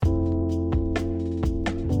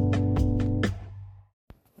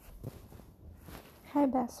Hi,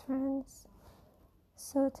 best friends.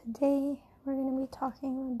 So, today we're going to be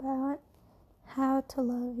talking about how to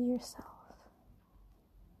love yourself.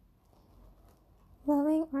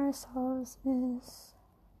 Loving ourselves is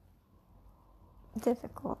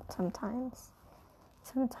difficult sometimes.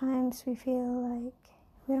 Sometimes we feel like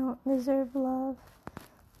we don't deserve love,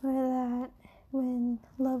 or that when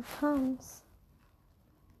love comes,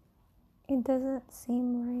 it doesn't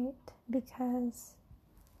seem right because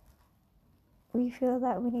we feel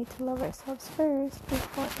that we need to love ourselves first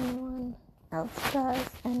before anyone else does,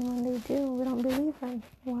 and when they do, we don't believe them.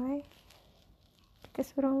 Why?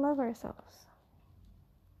 Because we don't love ourselves.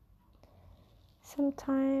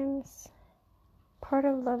 Sometimes part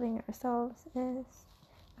of loving ourselves is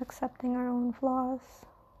accepting our own flaws,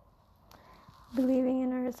 believing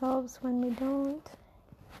in ourselves when we don't,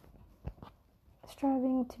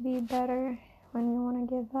 striving to be better when we want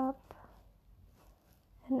to give up,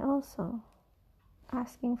 and also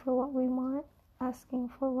asking for what we want, asking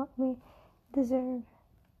for what we deserve.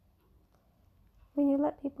 When you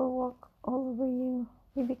let people walk all over you,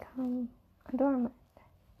 you become a doormat.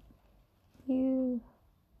 You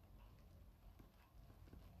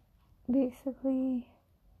basically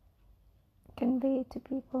convey to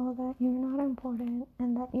people that you're not important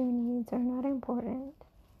and that your needs are not important.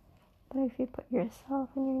 But if you put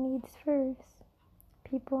yourself and your needs first,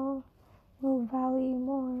 people will value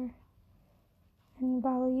more and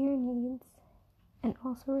value your needs and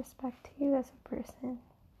also respect you as a person.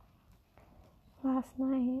 Last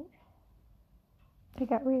night, I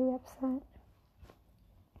got really upset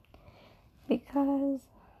because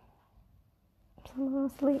someone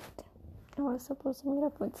was late. I was supposed to meet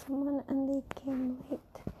up with someone and they came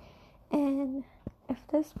late. And if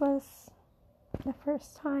this was the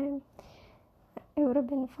first time, it would have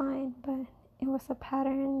been fine, but it was a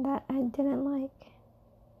pattern that I didn't like.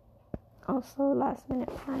 Also, last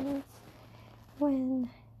minute plans when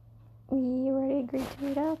we already agreed to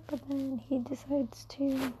meet up, but then he decides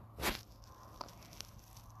to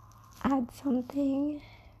add something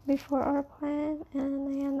before our plan and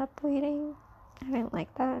I end up waiting. I didn't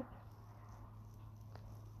like that.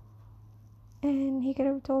 And he could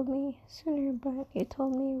have told me sooner, but he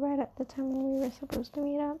told me right at the time when we were supposed to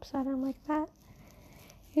meet up, so I didn't like that.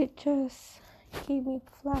 It just gave me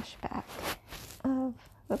flashback of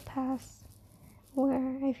the past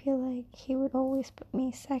where I feel like he would always put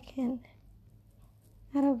me second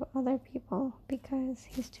out of other people because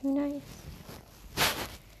he's too nice.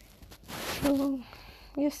 So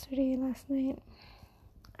last night,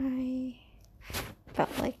 I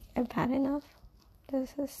felt like I've had enough.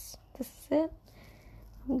 This is it.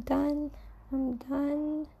 I'm done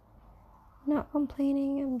not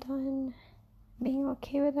complaining. I'm done being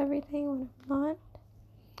okay with everything when I'm not.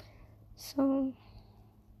 So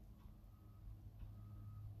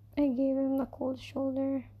I gave him the cold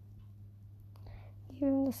shoulder, gave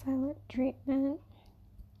him the silent treatment.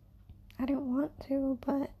 I didn't want to,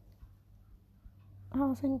 but I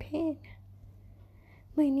was in pain.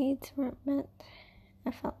 My needs weren't met.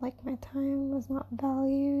 I felt like my time was not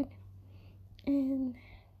valued, and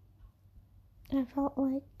I felt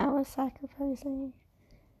like I was sacrificing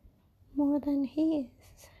more than he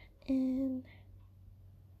is, and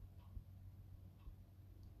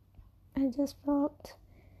I just felt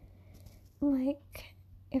like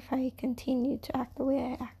if I continued to act the way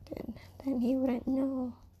I acted, then he wouldn't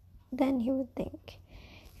know. Then he would think,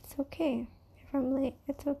 it's okay if I'm late.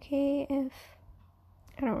 It's okay if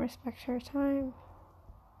I don't respect her time.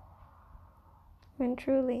 When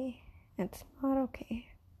truly, it's not okay.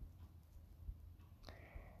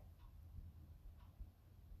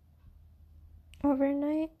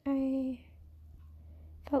 Overnight, I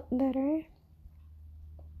felt better.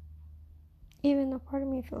 Even though part of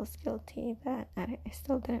me feels guilty that I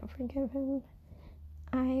still didn't forgive him,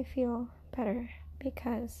 I feel better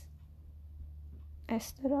because I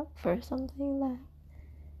stood up for something that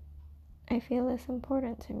I feel is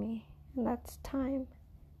important to me, and that's time.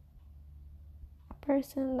 A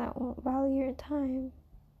person that won't value your time,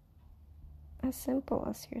 as simple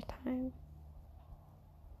as your time,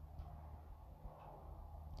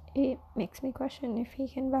 it makes me question if he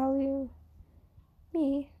can value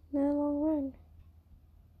me in the long run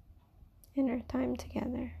in our time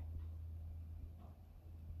together.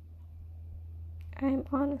 I'm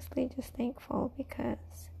honestly just thankful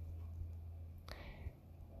because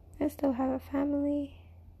I still have a family.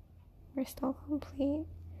 We're still complete.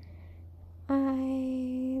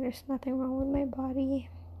 There's nothing wrong with my body.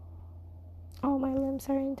 All my limbs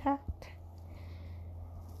are intact.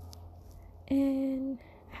 And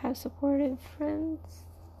I have supportive friends.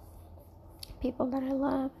 people that I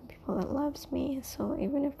love and people that loves me. So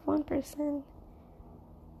even if one person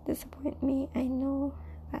disappoint me, I know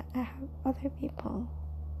that I have other people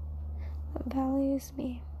that values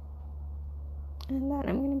me and that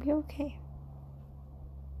I'm gonna be okay.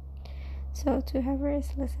 So to whoever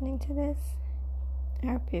is listening to this, I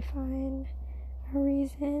hope you find a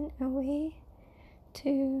reason, a way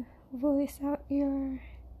to voice out your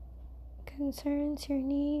concerns, your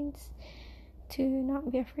needs, to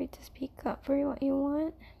not be afraid to speak up for what you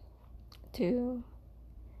want, to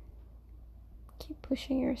keep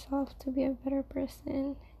pushing yourself to be a better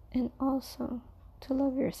person, and also to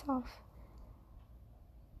love yourself.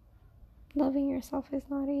 Loving yourself is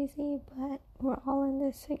not easy, but we're all in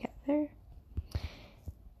this together.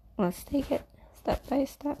 Let's take it step by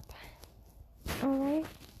step. Alright?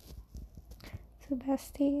 So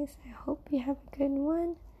besties, I hope you have a good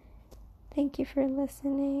one. Thank you for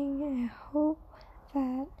listening. I hope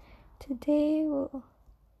that today will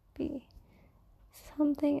be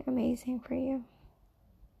something amazing for you.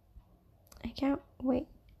 I can't wait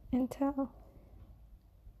until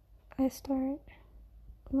I start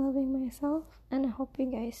loving myself, and I hope you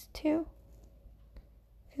guys too.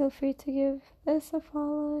 Feel free to give this a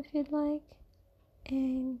follow if you'd like,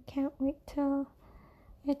 and can't wait till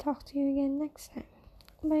I talk to you again next time.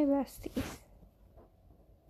 Bye besties.